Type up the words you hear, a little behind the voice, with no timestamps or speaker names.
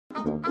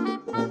1,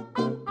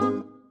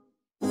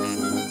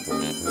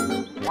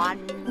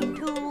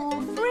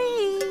 2,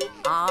 3.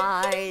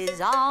 Eyes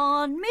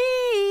on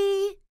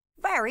me.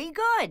 Very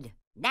good.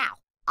 Now,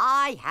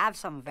 I have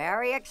some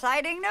very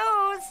exciting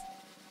news.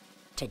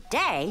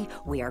 Today,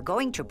 we are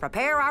going to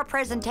prepare our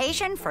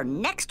presentation for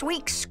next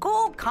week's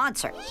school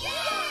concert.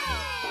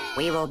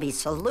 We will be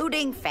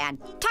saluting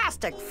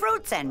fantastic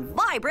fruits and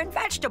vibrant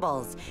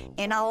vegetables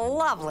in a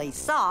lovely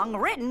song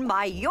written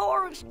by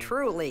yours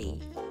truly.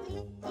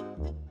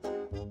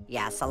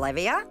 Yes,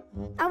 Olivia?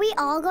 Are we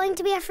all going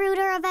to be a fruit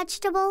or a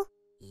vegetable?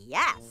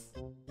 Yes.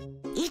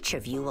 Each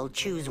of you will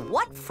choose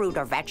what fruit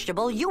or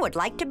vegetable you would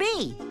like to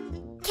be.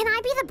 Can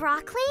I be the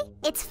broccoli?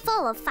 It's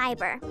full of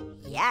fiber.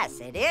 Yes,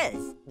 it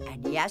is.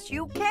 And yes,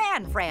 you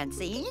can,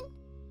 Francine.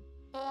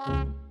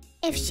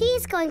 If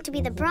she's going to be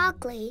the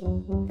broccoli,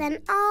 then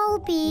I'll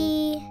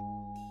be...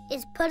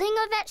 Is pudding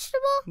a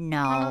vegetable?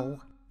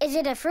 No. Is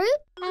it a fruit?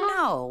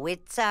 No,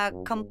 it's a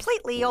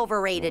completely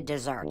overrated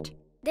dessert.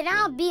 Then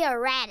I'll be a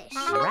radish.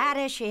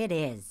 Radish it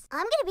is. I'm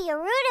gonna be a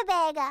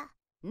rutabaga.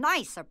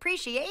 Nice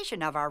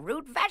appreciation of our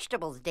root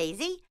vegetables,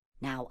 Daisy.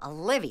 Now,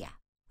 Olivia,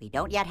 we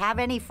don't yet have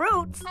any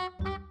fruits.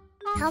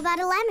 How about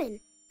a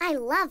lemon? I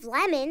love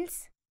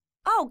lemons.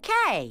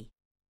 Okay.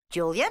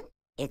 Julian,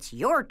 it's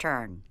your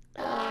turn.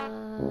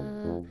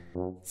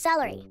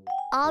 Celery.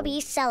 I'll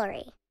be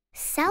celery.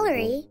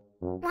 Celery?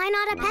 Why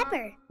not a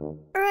pepper?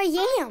 Or a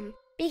yam?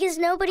 Because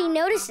nobody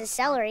notices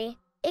celery.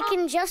 It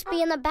can just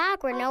be in the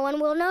back where no one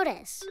will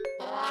notice.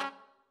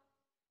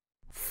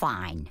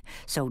 Fine.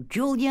 So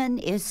Julian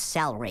is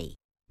celery.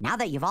 Now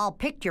that you've all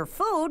picked your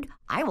food,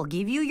 I will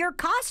give you your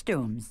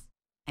costumes.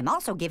 I'm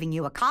also giving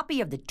you a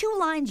copy of the 2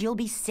 lines you'll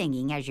be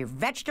singing as your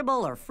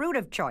vegetable or fruit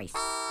of choice.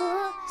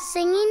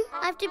 Singing?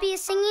 I have to be a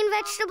singing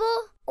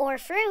vegetable? Or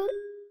fruit?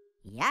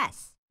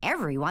 Yes,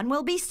 everyone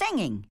will be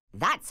singing.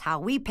 That's how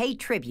we pay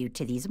tribute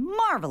to these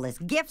marvelous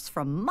gifts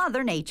from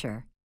Mother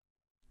Nature.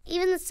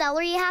 Even the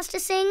celery has to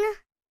sing?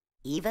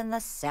 Even the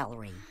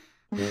celery.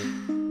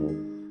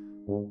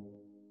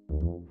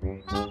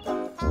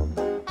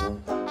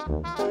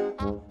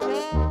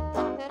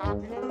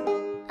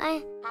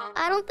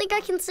 I don't think I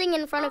can sing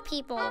in front of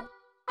people.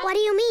 What do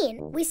you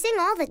mean? We sing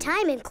all the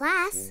time in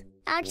class.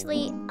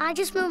 Actually, I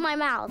just move my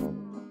mouth.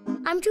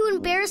 I'm too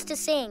embarrassed to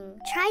sing.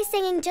 Try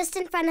singing just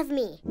in front of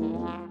me.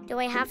 Do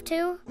I have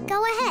to?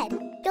 Go ahead.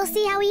 You'll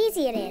see how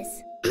easy it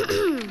is.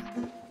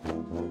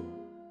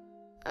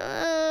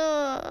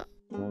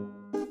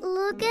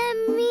 Look at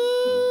me.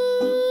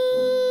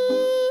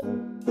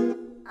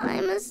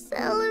 I'm a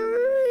celery.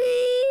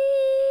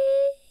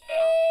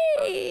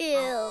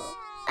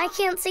 I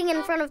can't sing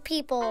in front of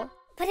people.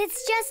 But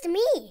it's just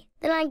me.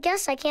 Then I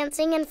guess I can't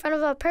sing in front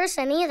of a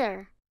person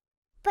either.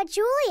 But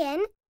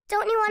Julian,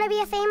 don't you want to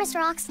be a famous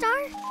rock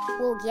star?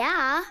 Well,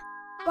 yeah.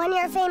 When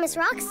you're a famous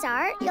rock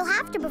star, you'll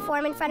have to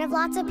perform in front of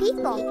lots of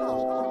people.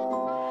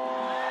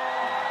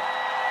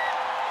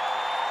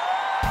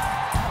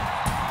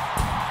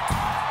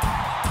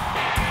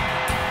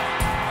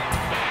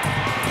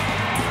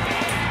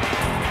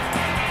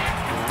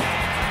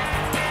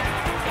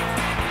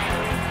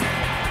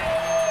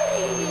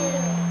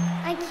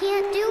 I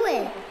can't do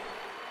it.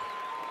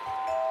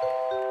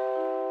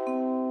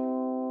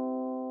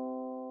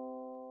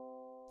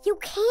 You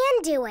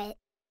can do it.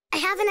 I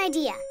have an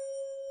idea.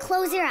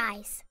 Close your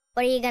eyes.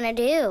 What are you gonna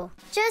do?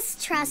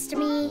 Just trust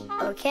me.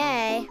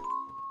 Okay.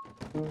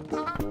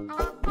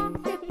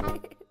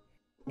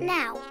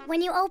 Now,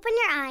 when you open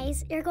your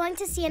eyes, you're going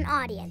to see an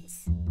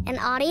audience. An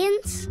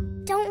audience?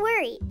 Don't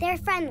worry, they're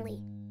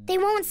friendly. They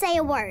won't say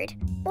a word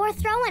or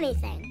throw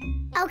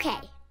anything. Okay,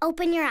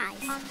 open your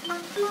eyes.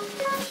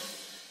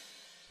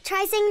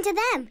 Try singing to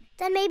them.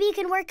 Then maybe you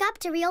can work up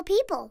to real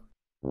people.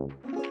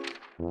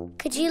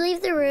 Could you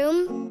leave the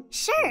room?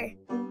 Sure.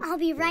 I'll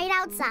be right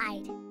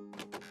outside.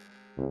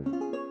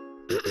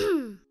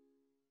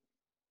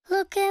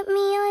 Look at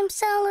me, I'm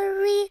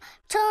celery,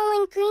 tall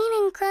and green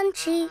and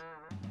crunchy.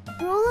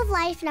 Rule of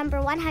life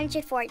number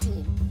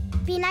 114.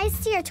 Be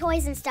nice to your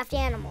toys and stuffed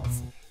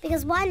animals,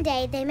 because one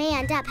day they may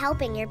end up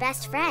helping your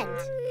best friend.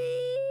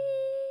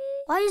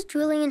 Why is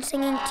Julian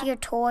singing to your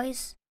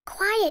toys?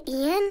 Quiet,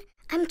 Ian.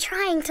 I'm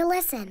trying to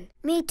listen.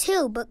 Me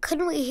too, but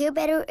couldn't we hear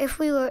better if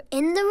we were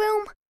in the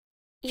room?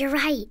 You're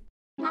right.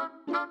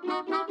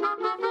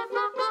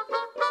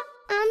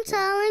 I'm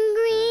tall and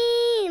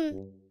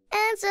green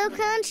and so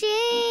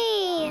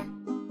crunchy.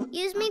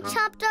 Use me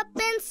chopped up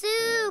in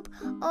soup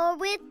or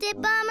with dip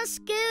I'm a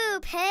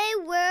scoop. Hey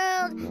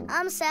world,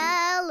 I'm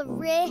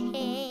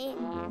celery.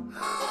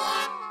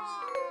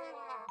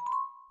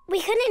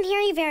 We couldn't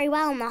hear you very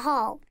well in the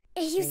hall.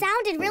 You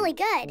sounded really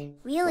good.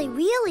 Really,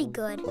 really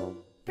good.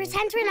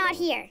 Pretend we're not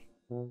here.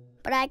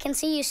 But I can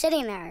see you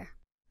sitting there,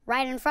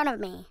 right in front of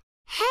me.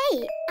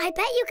 Hey, I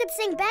bet you could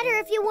sing better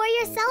if you wore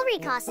your celery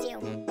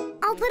costume.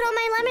 I'll put on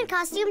my lemon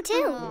costume,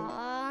 too.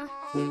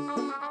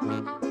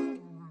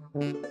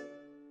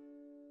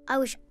 I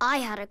wish I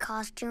had a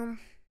costume.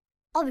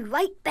 I'll be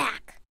right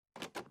back.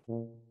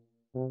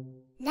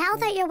 Now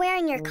that you're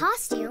wearing your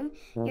costume,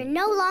 you're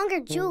no longer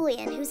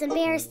Julian, who's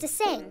embarrassed to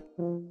sing.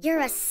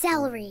 You're a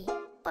celery.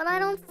 But I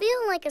don't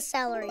feel like a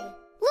celery.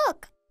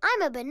 Look,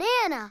 I'm a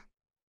banana.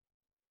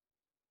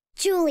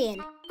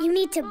 Julian, you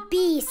need to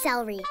be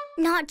celery,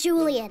 not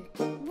Julian.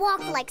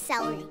 Walk like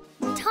celery.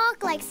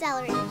 Talk like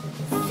celery.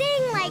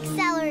 Sing like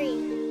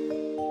celery.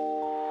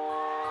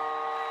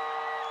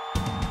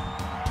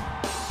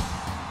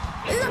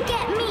 Look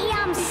at me,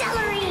 I'm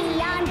celery.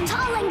 I'm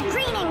tall and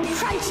green and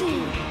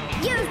crunchy.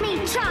 Use me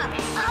chopped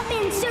up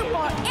in soup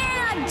or in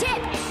a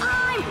dip.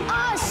 I'm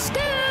a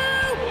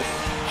scoop.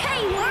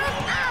 Hey world,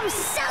 I'm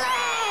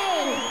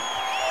celery.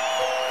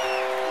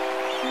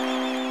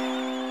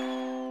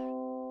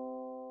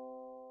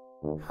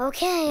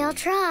 Okay, I'll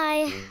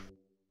try.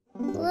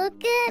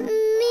 Look at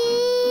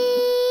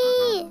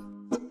me.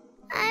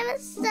 I'm a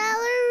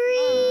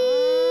celery.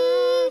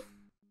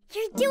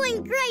 You're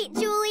doing great,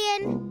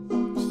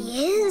 Julian.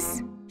 He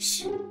is.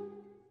 Shh.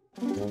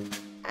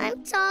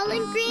 I'm tall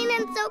and green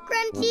and so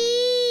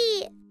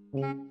crunchy.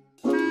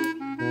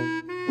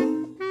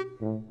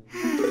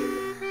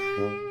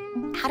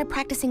 How did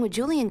practicing with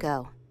Julian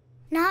go?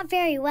 Not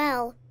very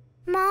well.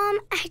 Mom,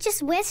 I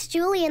just wish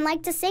Julian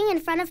liked to sing in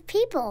front of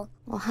people.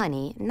 Well,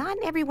 honey, not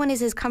everyone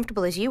is as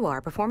comfortable as you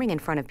are performing in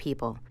front of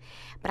people.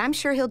 But I'm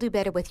sure he'll do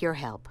better with your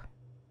help.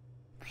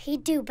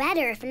 He'd do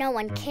better if no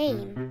one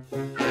came.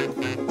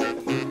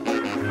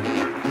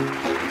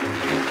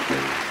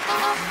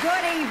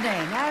 Good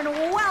evening and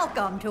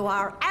welcome to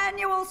our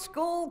annual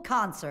school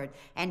concert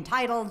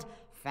entitled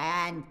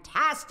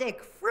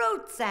Fantastic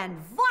Fruits and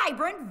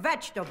Vibrant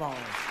Vegetables.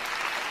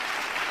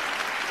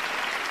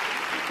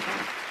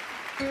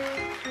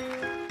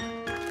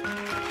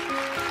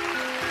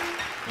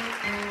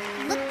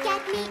 Look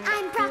at me,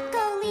 I'm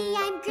broccoli,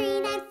 I'm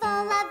green and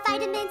full of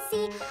vitamin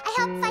C. I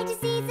help fight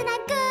disease and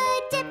I'm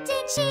good dipped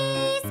in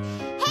cheese.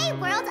 Hey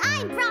world,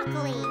 I'm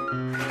broccoli.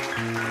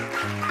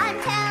 I'm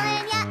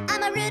telling ya,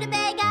 I'm a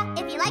rutabaga.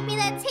 If you like me,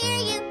 let's hear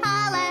you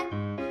holler.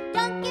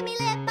 Don't give me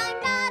lip, I'm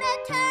not a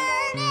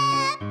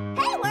turnip.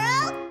 Hey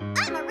world,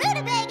 I'm a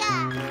rutabaga.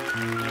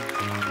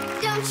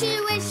 Don't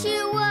you wish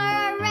you were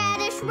a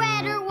radish,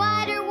 red or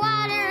white or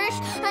waterish?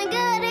 I'm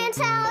good in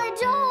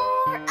salad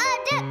or a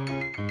dip.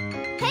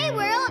 Hey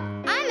world,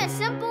 I'm a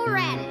simple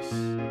radish.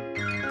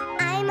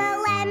 I'm a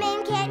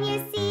lemon, can't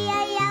you see? A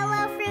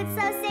yellow fruit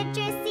so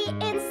citrusy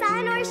in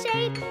sun or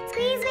shade.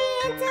 Squeeze me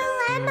into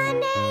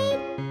lemonade.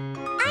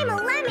 I'm a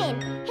lemon,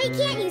 hey,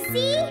 can't you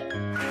see?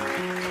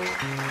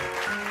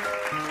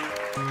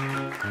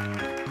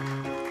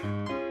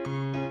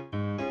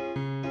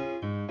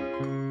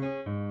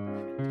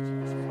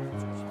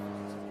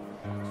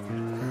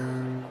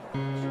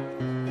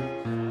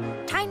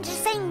 Time to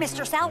sing,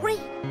 Mr. Celery.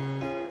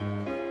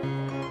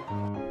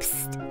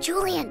 Psst,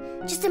 Julian,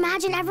 just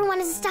imagine everyone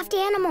is a stuffed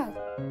animal.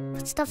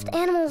 But stuffed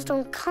animals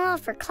don't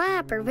cough or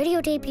clap or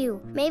videotape you.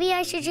 Maybe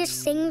I should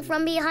just sing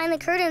from behind the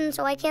curtain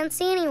so I can't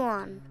see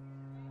anyone.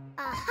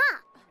 Aha!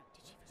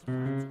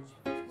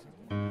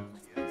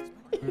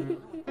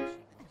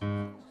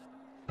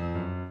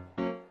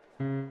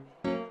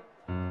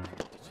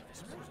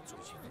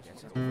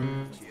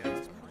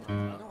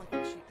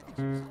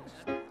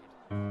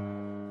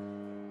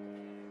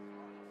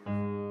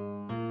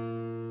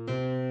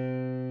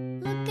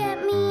 Look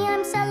at me,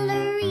 I'm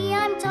celery,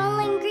 I'm tall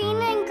and green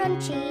and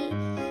crunchy.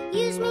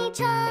 Use me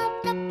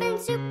chopped up in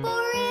soup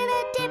or in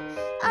a dip.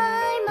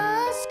 I'm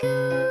a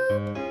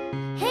scoop.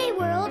 Hey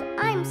world,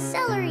 I'm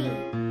celery.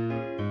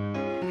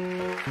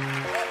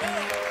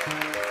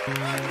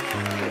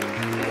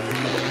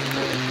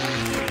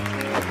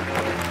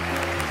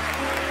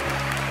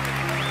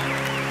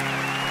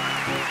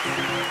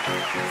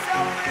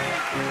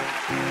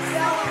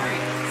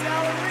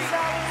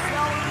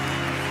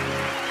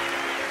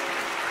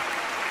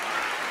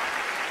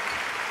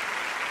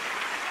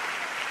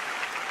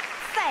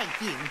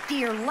 Thank you,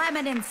 dear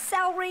Lemon and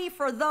Celery,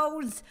 for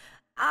those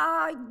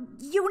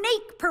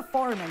unique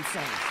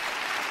performances.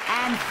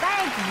 And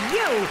thank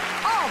you,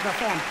 all the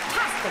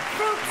fantastic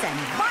fruits and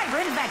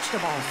vibrant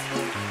vegetables.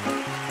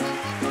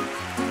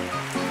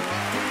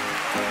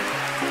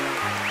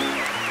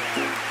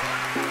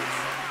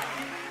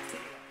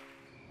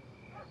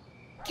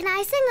 Can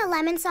I sing a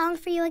lemon song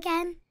for you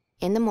again?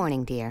 In the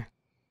morning, dear.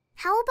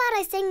 How about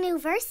I sing new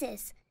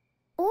verses?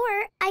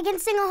 Or I can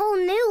sing a whole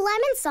new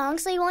lemon song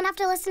so you won't have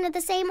to listen to the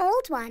same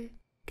old one.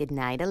 Good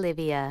night,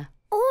 Olivia.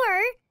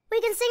 Or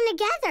we can sing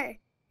together.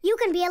 You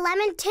can be a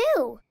lemon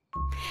too.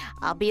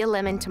 I'll be a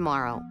lemon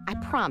tomorrow. I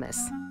promise.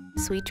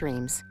 Sweet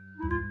dreams.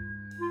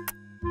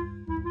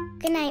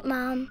 Good night,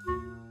 Mom.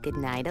 Good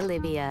night,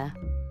 Olivia.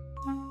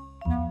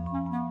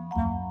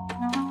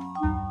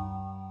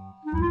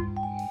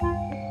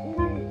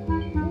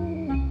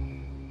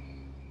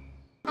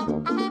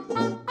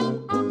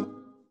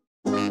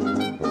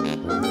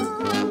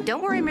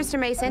 Don't worry, Mr.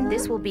 Mason.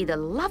 This will be the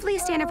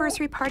loveliest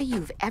anniversary party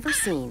you've ever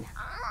seen.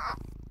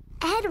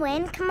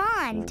 Edwin, come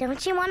on.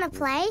 Don't you want to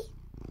play?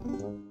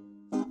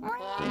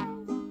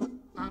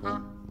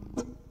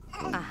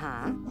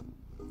 Uh-huh.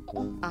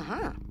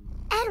 Uh-huh.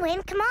 Edwin.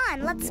 Edwin, come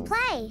on, let's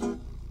play.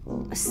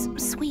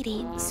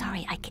 Sweetie,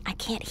 sorry, I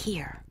can't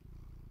hear.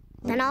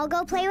 Then I'll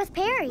go play with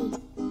Perry.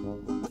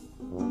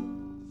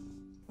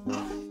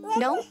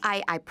 No,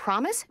 I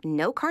promise,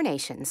 no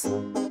carnations.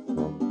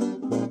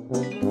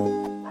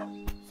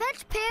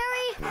 Fetch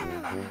Perry!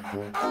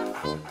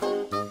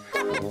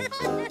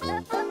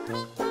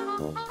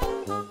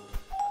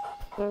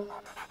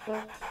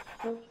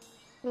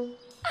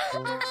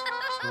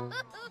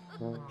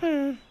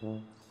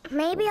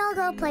 Maybe I'll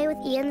go play with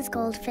Ian's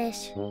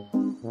goldfish.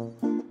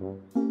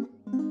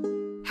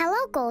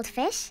 Hello,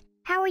 goldfish.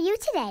 How are you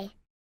today?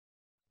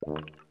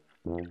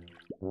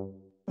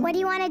 What do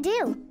you want to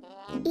do?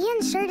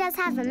 Ian sure does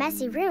have a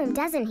messy room,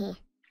 doesn't he?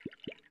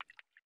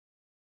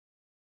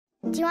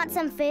 Do you want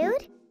some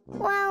food?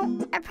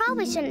 Well, I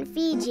probably shouldn't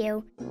feed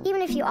you,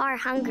 even if you are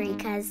hungry,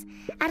 because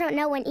I don't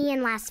know when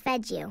Ian last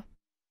fed you.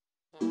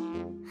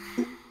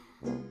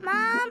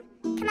 Mom,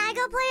 can I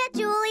go play at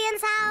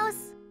Julian's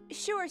house?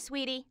 Sure,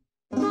 sweetie.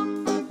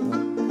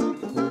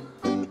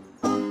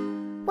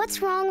 What's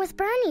wrong with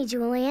Bernie,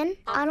 Julian?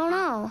 I don't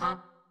know.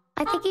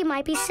 I think he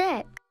might be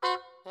sick.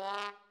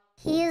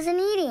 He isn't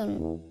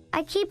eating.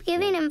 I keep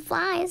giving him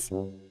flies,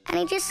 and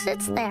he just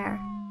sits there.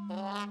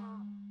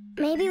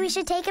 Maybe we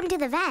should take him to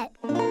the vet.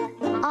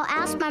 I'll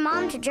ask my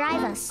mom to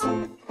drive us.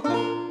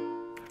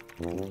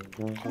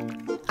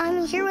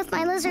 I'm here with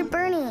my lizard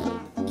Bernie.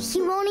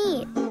 He won't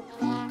eat.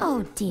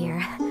 Oh,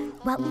 dear.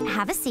 Well,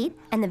 have a seat,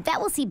 and the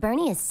vet will see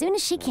Bernie as soon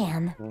as she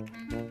can.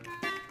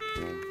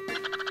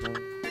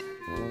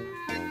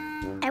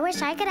 I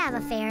wish I could have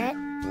a ferret.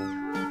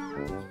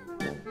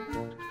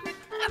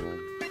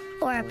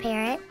 Or a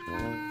parrot.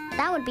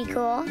 That would be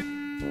cool.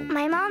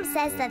 My mom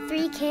says that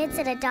 3 kids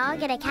and a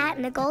dog and a cat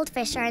and a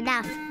goldfish are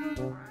enough.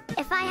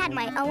 If I had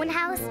my own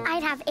house,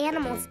 I'd have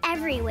animals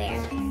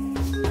everywhere.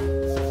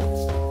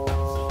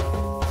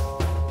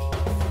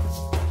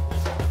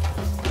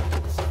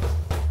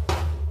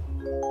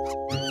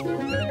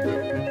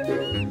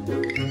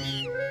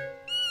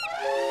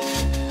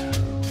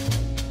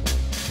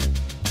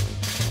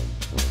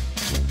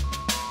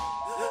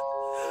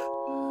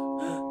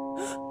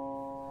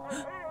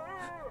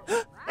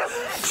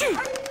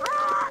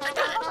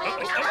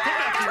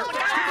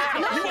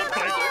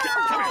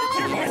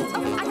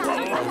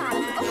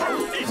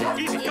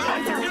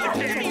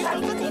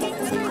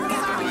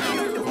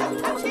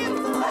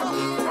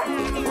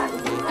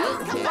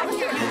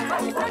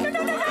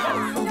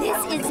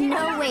 This is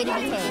no way to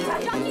behave.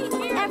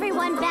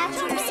 Everyone back to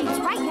your seats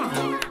right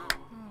now.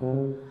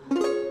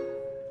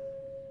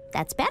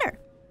 That's better.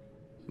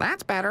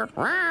 That's better.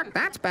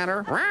 That's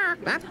better.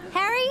 That's...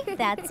 Harry,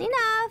 that's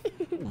enough.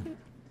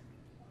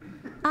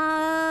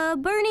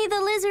 Bernie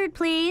the lizard,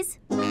 please.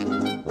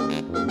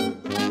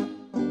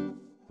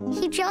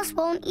 He just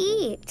won't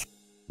eat.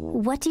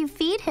 What do you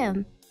feed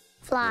him?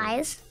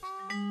 Flies.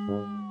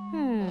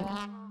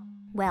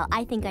 Well,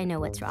 I think I know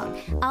what's wrong.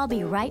 I'll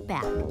be right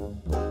back.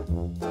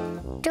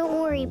 Don't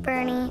worry,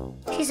 Bernie.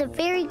 She's a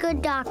very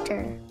good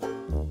doctor.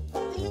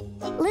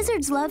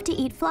 Lizards love to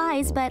eat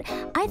flies, but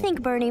I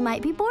think Bernie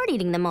might be bored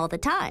eating them all the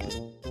time.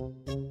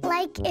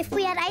 Like, if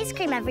we had ice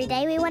cream every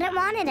day, we wouldn't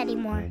want it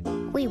anymore.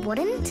 We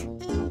wouldn't?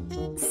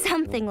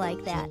 Something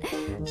like that.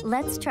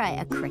 Let's try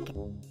a cricket.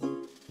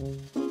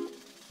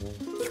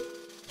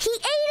 He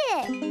ate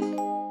it!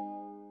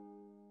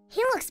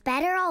 He looks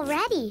better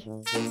already.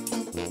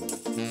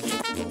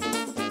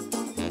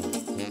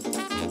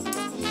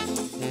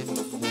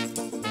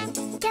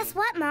 Guess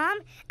what, Mom?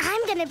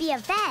 I'm gonna be a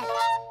vet.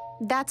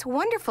 That's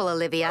wonderful,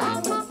 Olivia.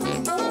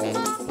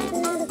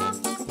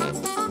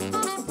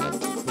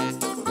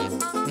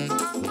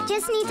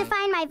 Just need to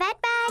find my vet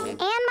bag and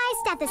my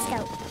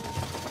stethoscope.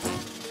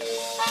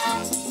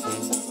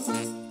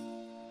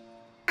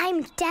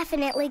 I'm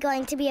definitely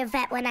going to be a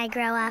vet when I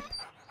grow up.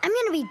 I'm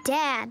gonna be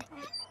Dad.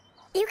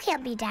 You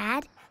can't be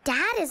Dad.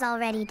 Dad is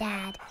already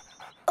Dad.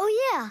 Oh,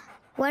 yeah.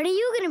 What are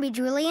you gonna be,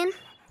 Julian?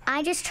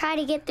 I just try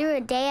to get through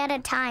a day at a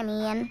time,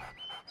 Ian.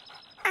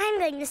 I'm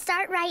going to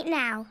start right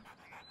now.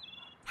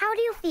 How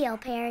do you feel,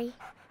 Perry?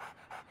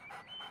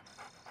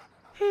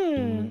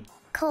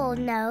 Cold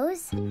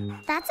nose.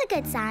 That's a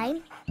good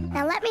sign.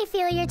 Now let me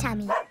feel your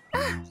tummy.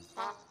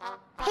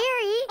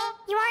 Perry,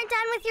 you aren't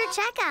done with your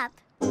checkup.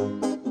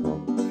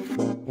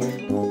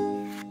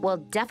 We'll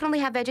definitely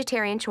have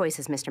vegetarian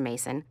choices, Mr.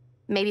 Mason.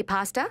 Maybe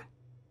pasta?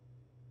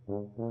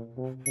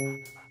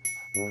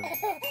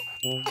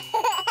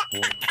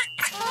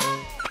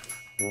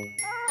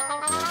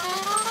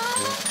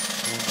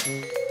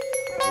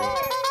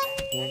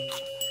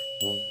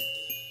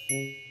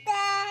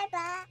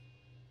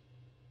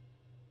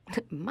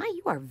 My,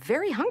 you are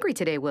very hungry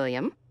today,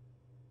 William.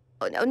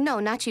 Oh, no,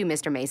 not you,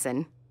 Mr.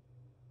 Mason.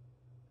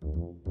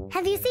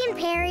 Have you seen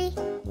Perry?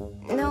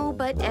 No,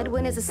 but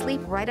Edwin is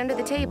asleep right under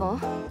the table.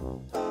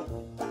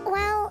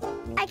 Well,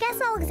 I guess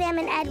I'll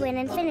examine Edwin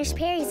and finish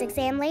Perry's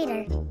exam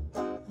later.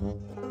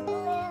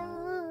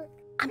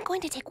 I'm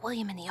going to take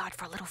William in the yard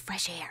for a little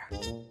fresh air.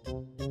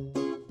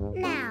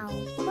 Now,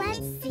 let's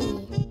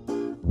see.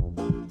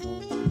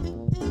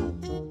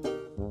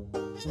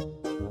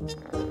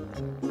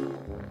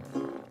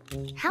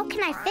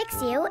 can I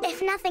fix you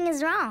if nothing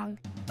is wrong?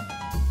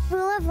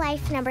 Rule of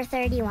life number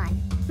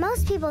 31.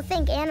 Most people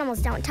think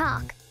animals don't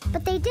talk,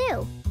 but they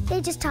do.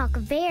 They just talk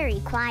very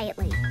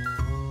quietly.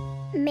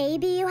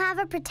 Maybe you have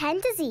a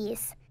pretend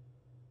disease.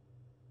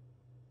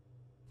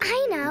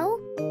 I know.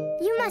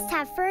 You must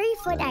have furry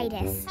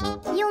footitis.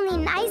 You'll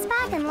need an ice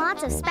pack and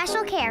lots of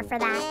special care for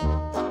that.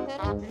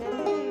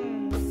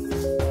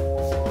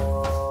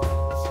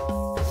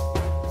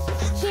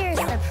 Here's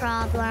the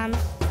problem.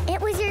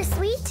 It was your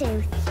sweet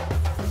tooth.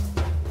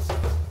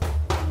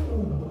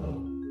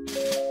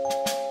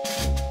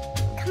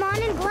 Come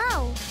on and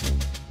blow.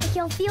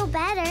 You'll feel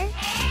better.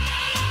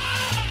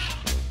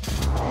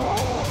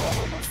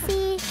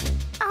 See?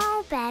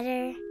 All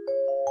better.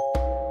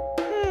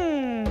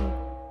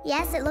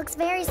 Yes, it looks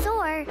very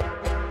sore.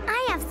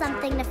 I have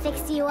something to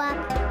fix you up.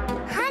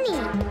 Honey.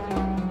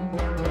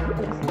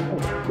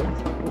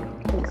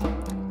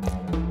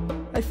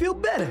 I feel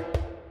better.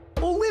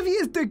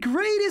 Olivia's the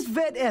greatest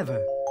vet ever.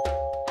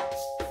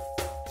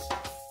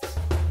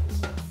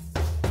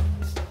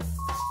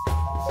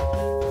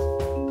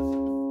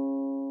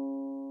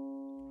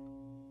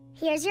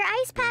 Here's your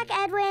ice pack,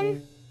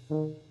 Edwin.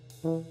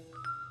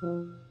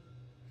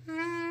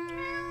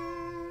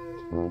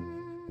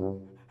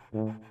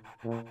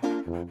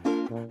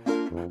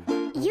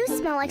 You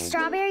smell like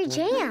strawberry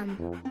jam.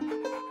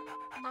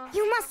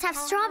 You must have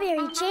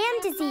strawberry jam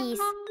disease.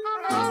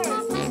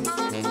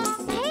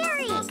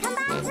 Harry, come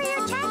back for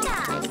your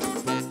checkup.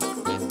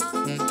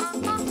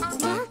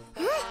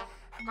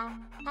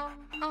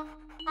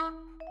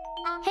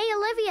 Hey,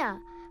 Olivia.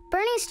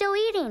 Bernie's still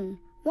eating.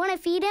 Want to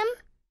feed him?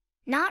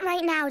 Not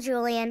right now,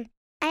 Julian.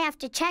 I have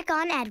to check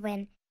on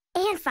Edwin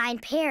and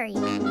find Perry.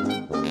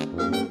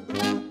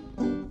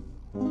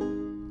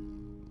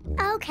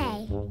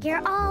 Okay,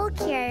 you're all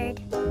cured.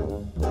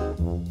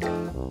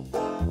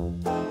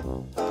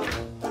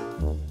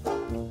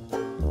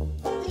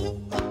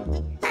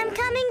 I'm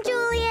coming,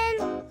 Julian.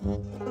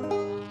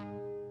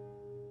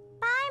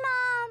 Bye,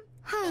 Mom.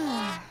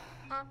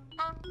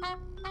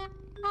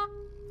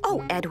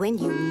 Oh, Edwin,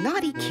 you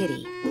naughty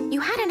kitty.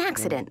 You had an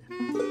accident.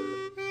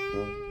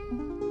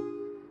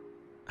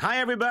 Hi,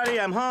 everybody.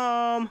 I'm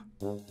home.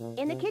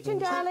 In the kitchen,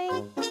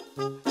 darling.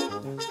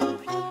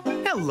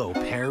 Hello,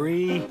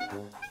 Perry.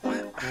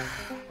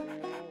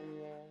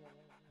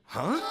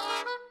 Huh?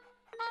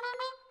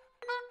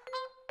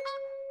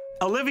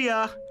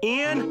 Olivia,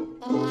 Ian?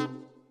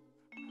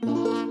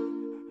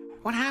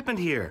 What happened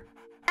here?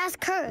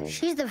 Ask her.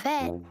 She's the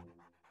vet.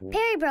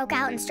 Perry broke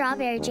out in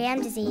strawberry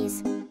jam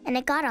disease, and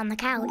it got on the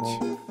couch.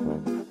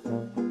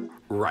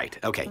 Right.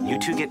 Okay, you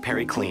two get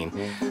Perry clean.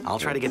 I'll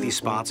try to get these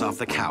spots off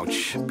the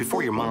couch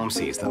before your mom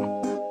sees them.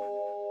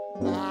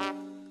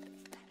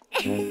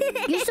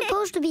 You're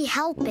supposed to be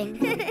helping.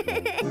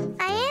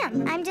 I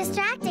am. I'm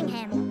distracting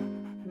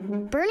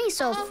him. Bernie's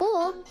so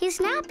full, he's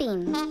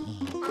napping.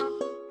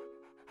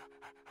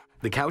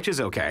 The couch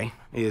is okay.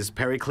 Is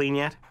Perry clean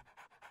yet?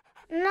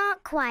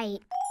 Not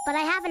quite, but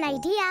I have an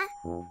idea.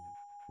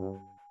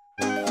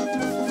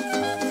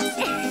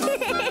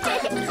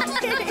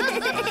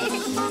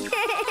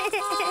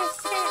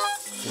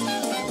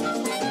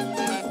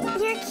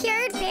 You're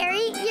cured,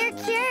 Perry. You're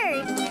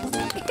cured.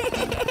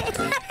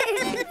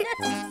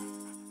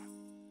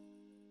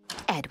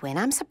 Edwin,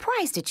 I'm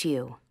surprised at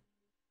you.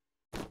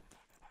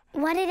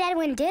 What did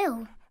Edwin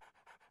do?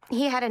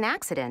 He had an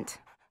accident.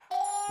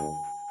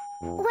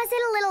 Was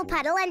it a little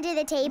puddle under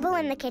the table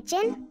in the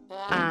kitchen?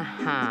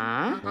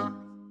 Uh-huh.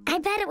 I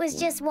bet it was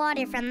just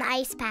water from the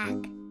ice pack.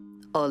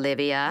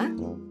 Olivia?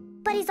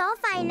 But he's all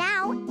fine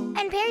now,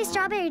 and Perry's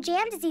strawberry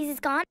jam disease is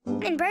gone,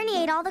 and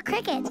Bernie ate all the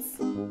crickets.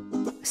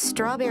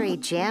 Strawberry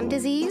jam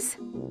disease?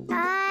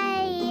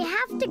 I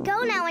have to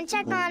go now and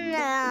check on,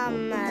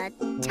 a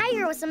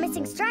tiger with some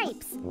missing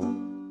stripes.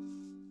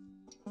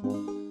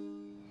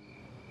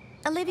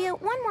 Olivia,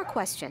 one more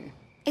question.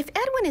 If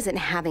Edwin isn't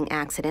having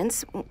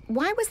accidents,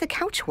 why was the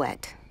couch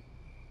wet?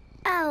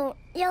 Oh,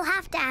 you'll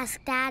have to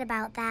ask Dad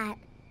about that.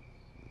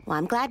 Well,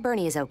 I'm glad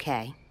Bernie is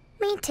okay.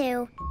 Me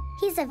too.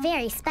 He's a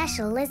very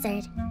special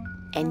lizard.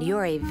 And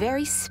you're a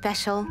very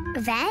special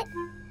Vet?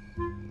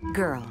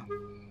 girl.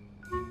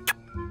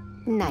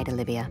 Night,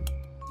 Olivia.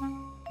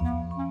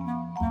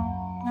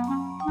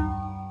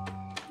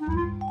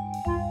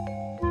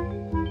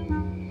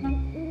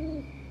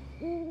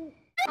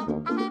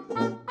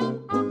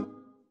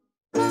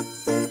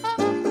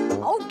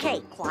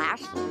 Okay,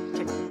 class.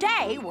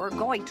 Today we're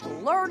going to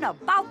learn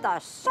about the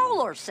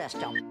solar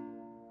system.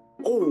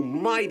 Oh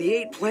my, the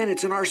 8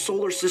 planets in our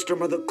solar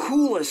system are the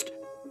coolest.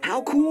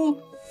 How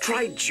cool?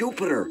 Try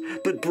Jupiter,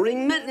 but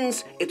bring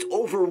mittens. It's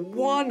over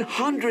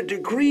 100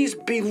 degrees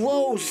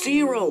below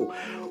zero.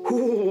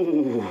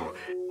 Ooh.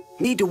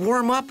 Need to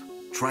warm up?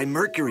 Try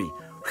Mercury.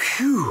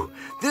 Phew,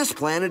 this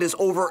planet is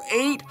over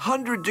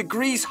 800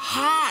 degrees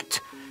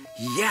hot.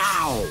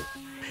 Yow!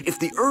 If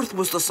the Earth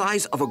was the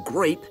size of a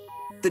grape,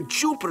 then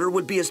Jupiter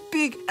would be as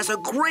big as a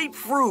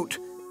grapefruit.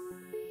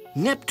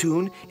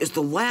 Neptune is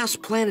the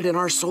last planet in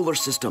our solar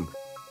system,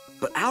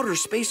 but outer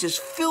space is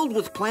filled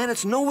with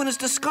planets no one has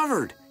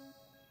discovered.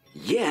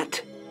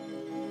 Yet.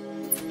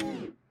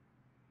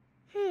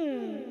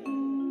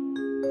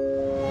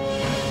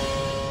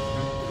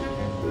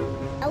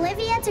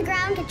 Olivia to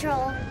ground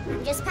control.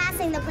 Just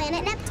passing the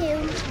planet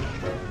Neptune.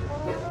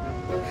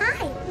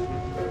 Hi.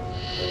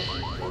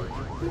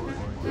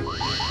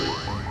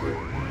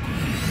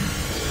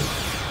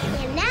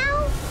 And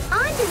now,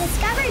 on to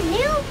discover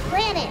new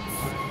planets.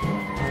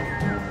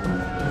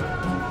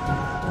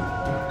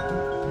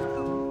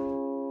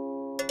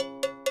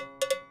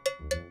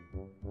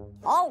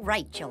 All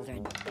right,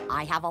 children.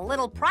 I have a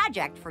little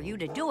project for you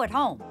to do at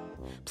home.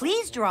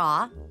 Please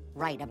draw,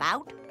 write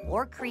about,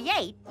 or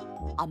create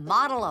a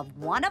model of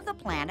one of the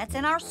planets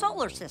in our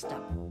solar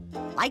system.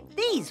 Like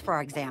these,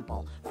 for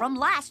example, from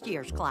last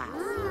year's class.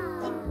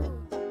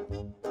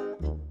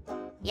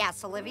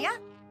 Yes, Olivia?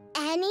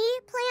 Any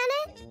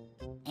planet?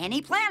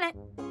 Any planet.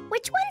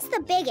 Which one's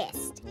the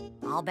biggest?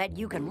 I'll bet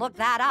you can look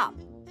that up.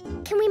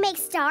 Can we make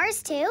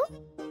stars too?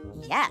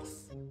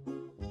 Yes.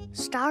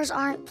 Stars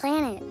aren't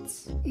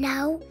planets.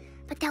 No,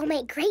 but they'll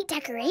make great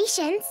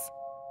decorations.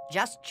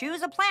 Just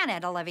choose a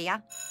planet,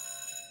 Olivia.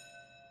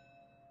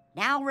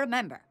 Now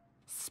remember,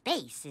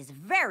 space is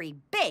very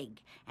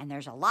big, and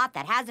there's a lot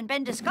that hasn't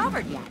been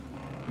discovered yet.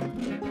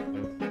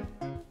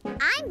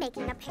 I'm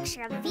making a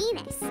picture of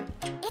Venus.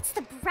 It's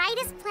the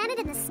brightest planet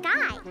in the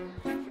sky.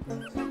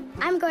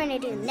 I'm going to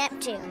do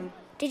Neptune.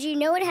 Did you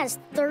know it has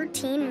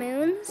 13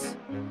 moons?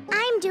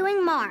 I'm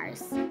doing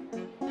Mars.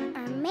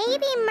 Or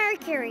maybe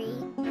Mercury.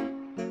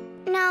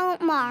 No,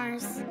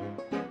 Mars.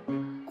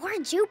 Or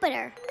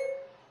Jupiter.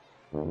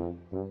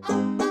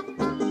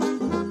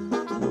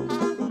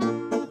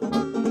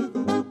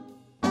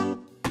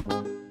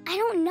 I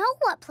don't know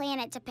what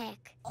planet to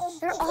pick.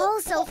 They're all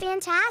so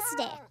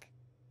fantastic.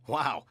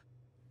 Wow.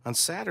 On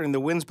Saturn, the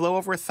winds blow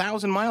over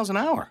 1,000 miles an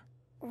hour.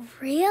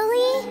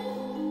 Really?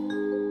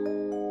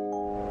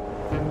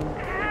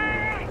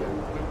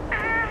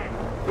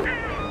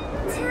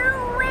 Too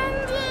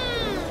windy!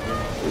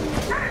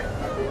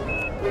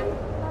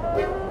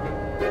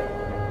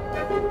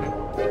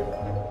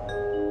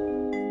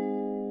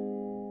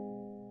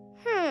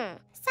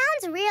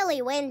 Sounds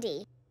really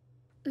windy.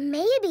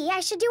 Maybe I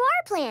should do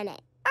our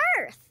planet,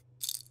 Earth.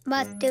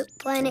 But the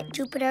planet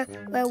Jupiter,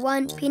 where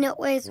one peanut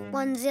weighs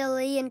 1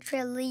 zillion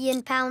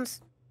trillion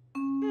pounds.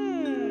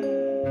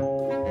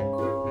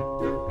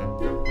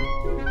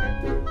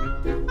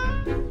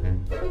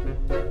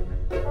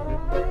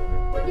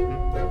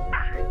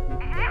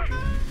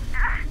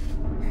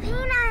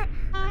 Peanut,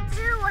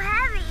 too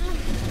heavy.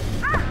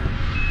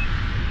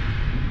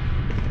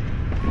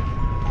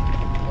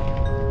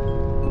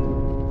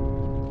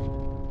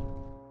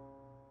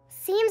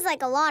 Seems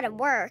like a lot of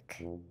work.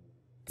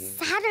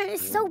 Saturn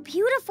is so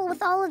beautiful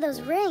with all of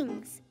those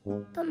rings.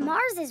 But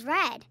Mars is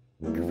red.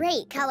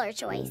 Great color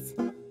choice.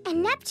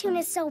 And Neptune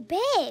is so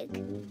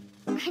big.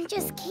 I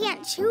just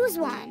can't choose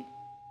one.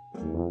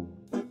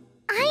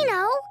 I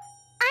know.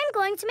 I'm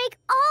going to make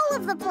all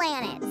of the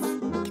planets.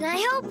 Can I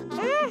help?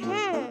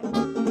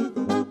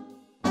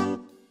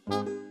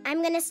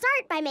 I'm going to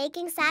start by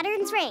making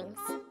Saturn's rings.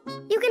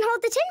 You can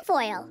hold the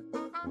tinfoil.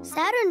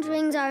 Saturn's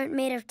rings aren't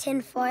made of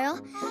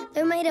tinfoil.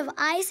 They're made of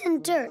ice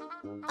and dirt.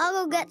 I'll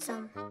go get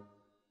some.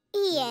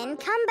 Ian,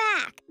 come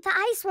back. The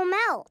ice will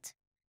melt.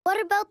 What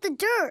about the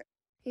dirt?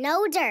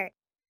 No dirt.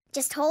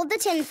 Just hold the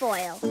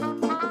tinfoil.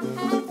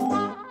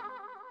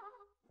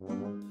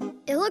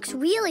 It looks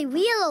really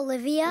real,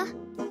 Olivia.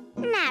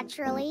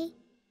 Naturally.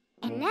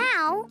 And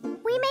now,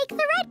 we make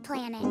the red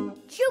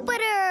planet.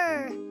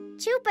 Jupiter!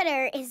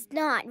 Jupiter is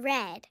not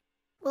red.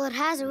 Well, it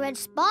has a red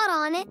spot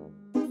on it.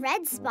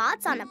 Red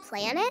spots on a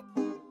planet?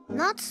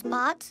 Not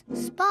spots,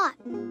 spot.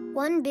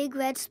 One big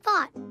red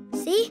spot.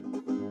 See?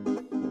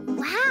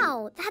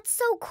 Wow, that's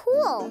so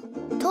cool.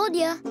 Told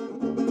ya.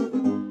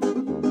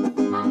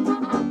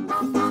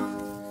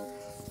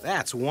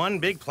 That's one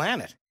big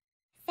planet.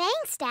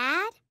 Thanks,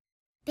 Dad.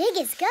 Big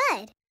is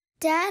good.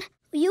 Dad,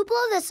 will you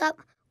blow this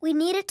up? We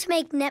need it to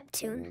make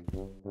Neptune.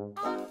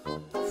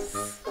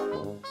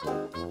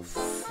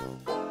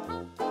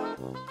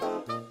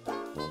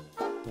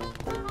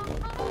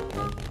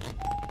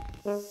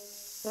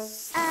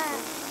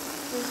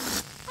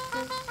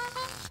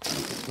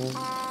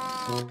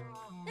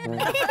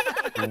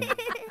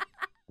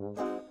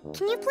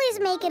 Can you please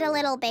make it a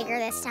little bigger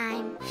this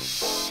time?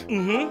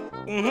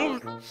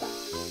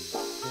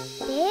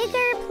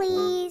 Bigger,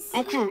 please.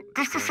 Okay,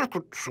 just a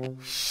second.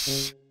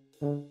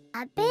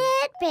 A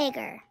bit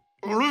bigger.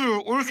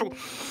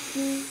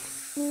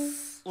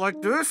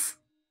 Like this?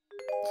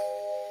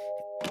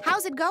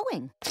 How's it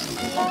going?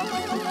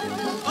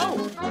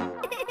 Oh!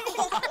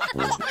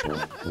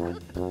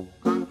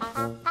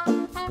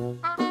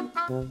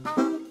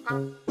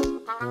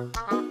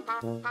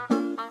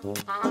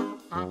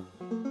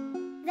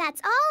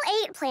 That's all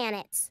 8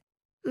 planets.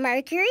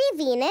 Mercury,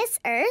 Venus,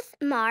 Earth,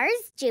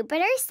 Mars,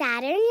 Jupiter,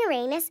 Saturn,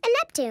 Uranus, and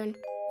Neptune.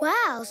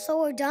 Wow, so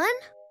we're done?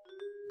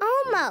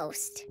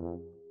 Almost.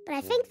 But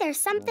I think there's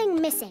something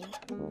missing.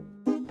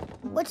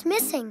 What's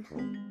missing?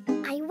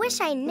 I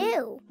wish I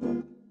knew.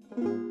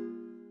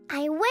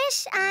 I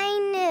wish I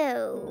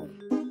knew.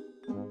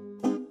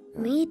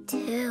 Me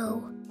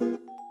too.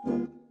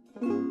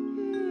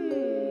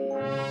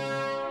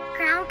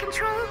 Ground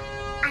control,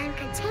 I'm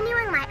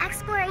continuing my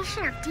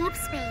exploration of deep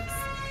space.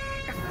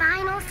 The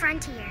final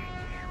frontier,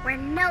 where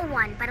no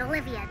one but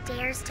Olivia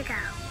dares to go.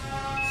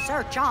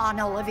 Search on,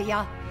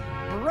 Olivia.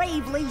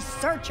 Bravely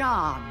search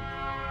on.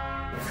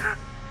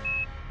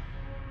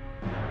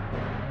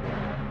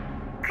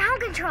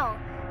 Ground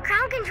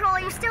control,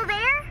 are you still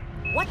there?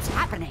 What's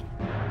happening?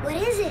 What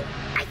is it?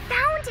 I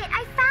found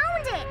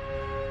it!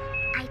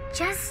 I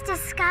just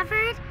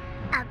discovered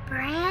a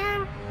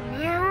brand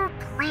new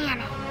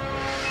planet.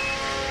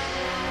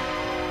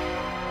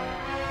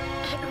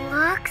 It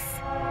looks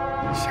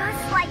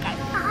just like I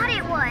thought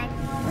it would.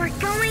 We're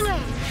going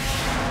in.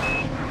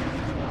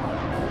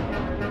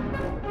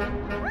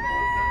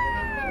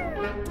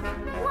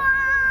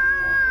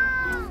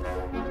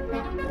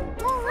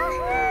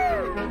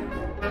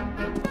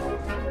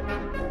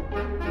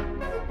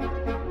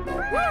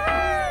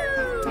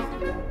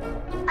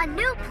 A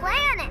new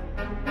planet!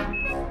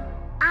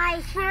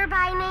 I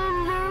hereby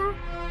name you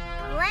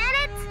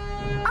Planet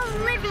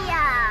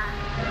Olivia!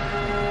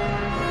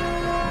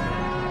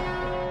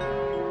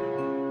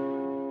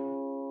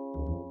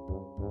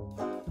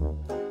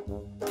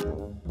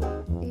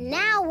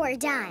 Now we're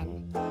done.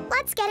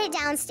 Let's get it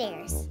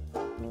downstairs.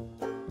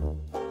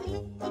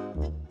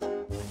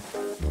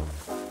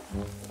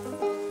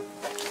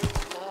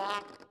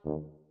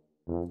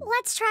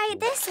 Let's try it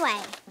this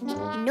way.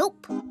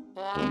 Nope.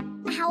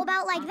 How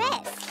about like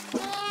this?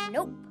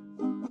 Nope.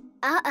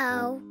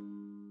 Uh-oh.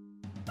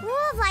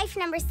 Rule of life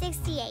number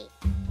 68.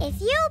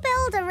 If you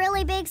build a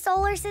really big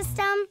solar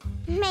system,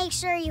 make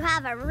sure you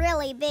have a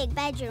really big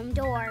bedroom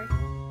door.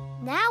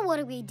 Now what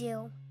do we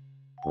do?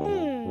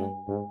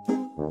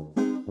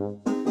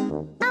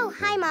 Oh,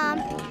 hi,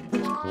 Mom.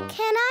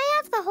 Can I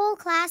have the whole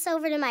class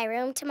over to my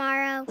room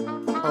tomorrow?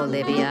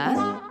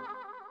 Olivia?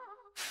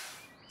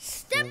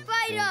 Step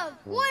right up,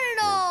 one and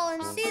all,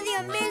 and see the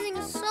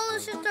amazing solar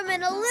system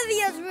in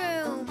Olivia's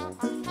room.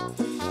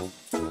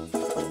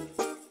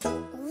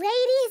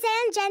 Ladies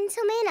and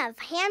gentlemen of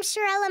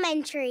Hampshire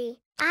Elementary,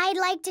 I'd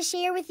like to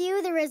share with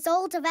you the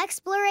result of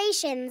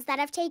explorations that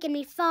have taken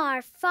me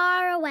far,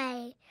 far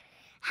away.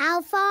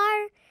 How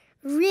far?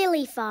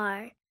 Really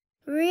far.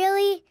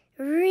 Really,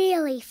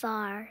 really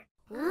far.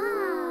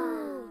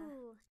 Ooh.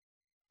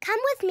 Come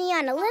with me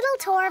on a little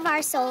tour of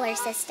our solar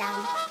system.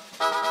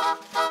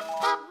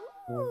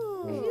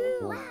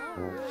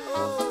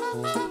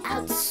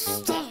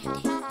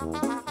 Outstanding.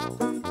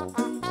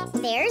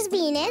 There's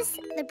Venus,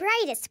 the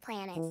brightest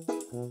planet,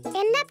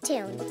 and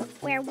Neptune,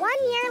 where 1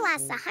 year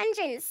lasts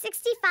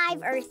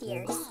 165 Earth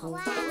years.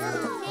 Wow.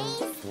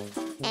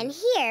 And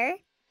here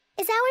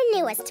is our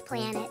newest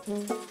planet,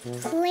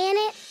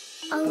 Planet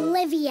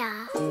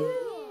Olivia.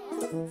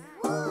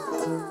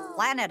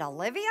 Planet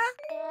Olivia?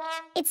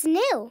 It's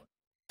new,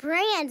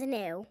 brand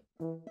new.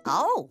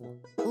 Oh,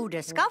 who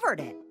discovered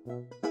it?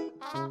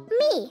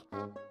 Me.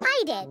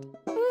 I did,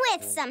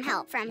 with some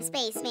help from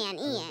Spaceman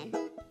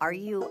Ian. Are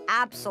you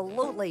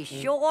absolutely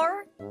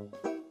sure?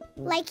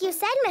 Like you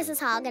said, Mrs.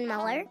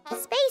 Hoggenmuller,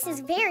 space is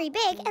very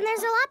big and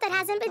there's a lot that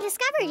hasn't been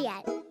discovered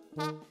yet.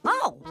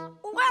 Oh,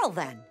 well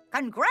then.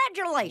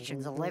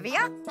 Congratulations,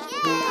 Olivia.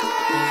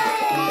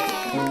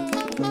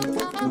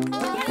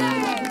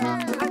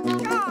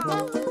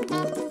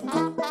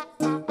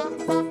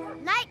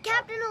 Night,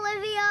 Captain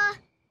Olivia.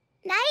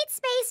 Night,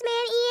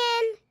 Spaceman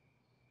Ian.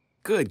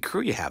 Good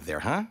crew you have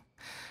there, huh?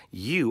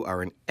 You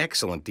are an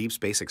excellent deep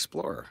space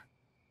explorer.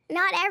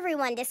 Not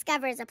everyone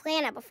discovers a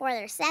planet before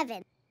they're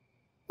 7.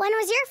 When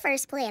was your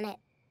first planet?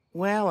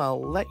 Well, I'll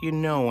let you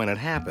know when it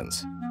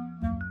happens.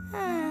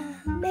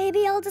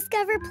 Maybe I'll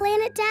discover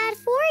Planet Dad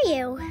for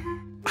you.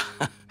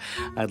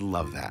 I'd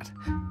love that.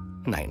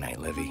 Night-night,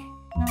 Livy.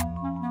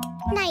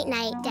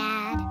 Night-night,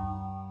 Dad.